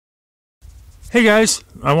Hey guys,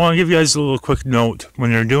 I want to give you guys a little quick note. When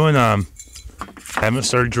you're doing, haven't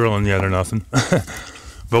started drilling yet or nothing,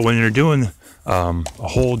 but when you're doing a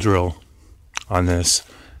hole drill on this,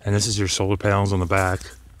 and this is your solar panels on the back,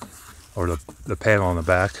 or the panel on the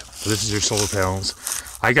back, so this is your solar panels.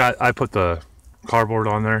 I put the cardboard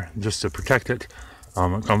on there just to protect it.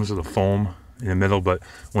 It comes with a foam in the middle, but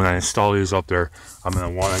when I install these up there, I'm going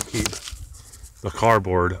to want to keep the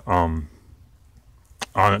cardboard on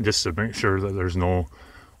it just to make sure that there's no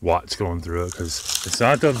watts going through it, because it's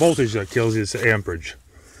not the voltage that kills you, it's the amperage.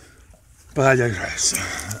 But I digress.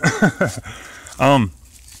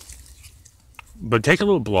 But take a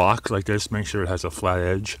little block like this, make sure it has a flat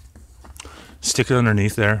edge, stick it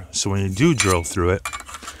underneath there, so when you do drill through it,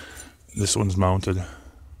 this one's mounted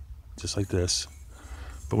just like this,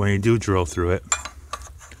 but when you do drill through it,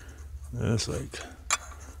 just like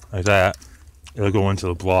that, it'll go into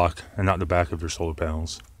the block and not the back of your solar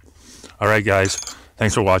panels. Alright guys,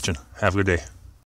 thanks for watching. Have a good day.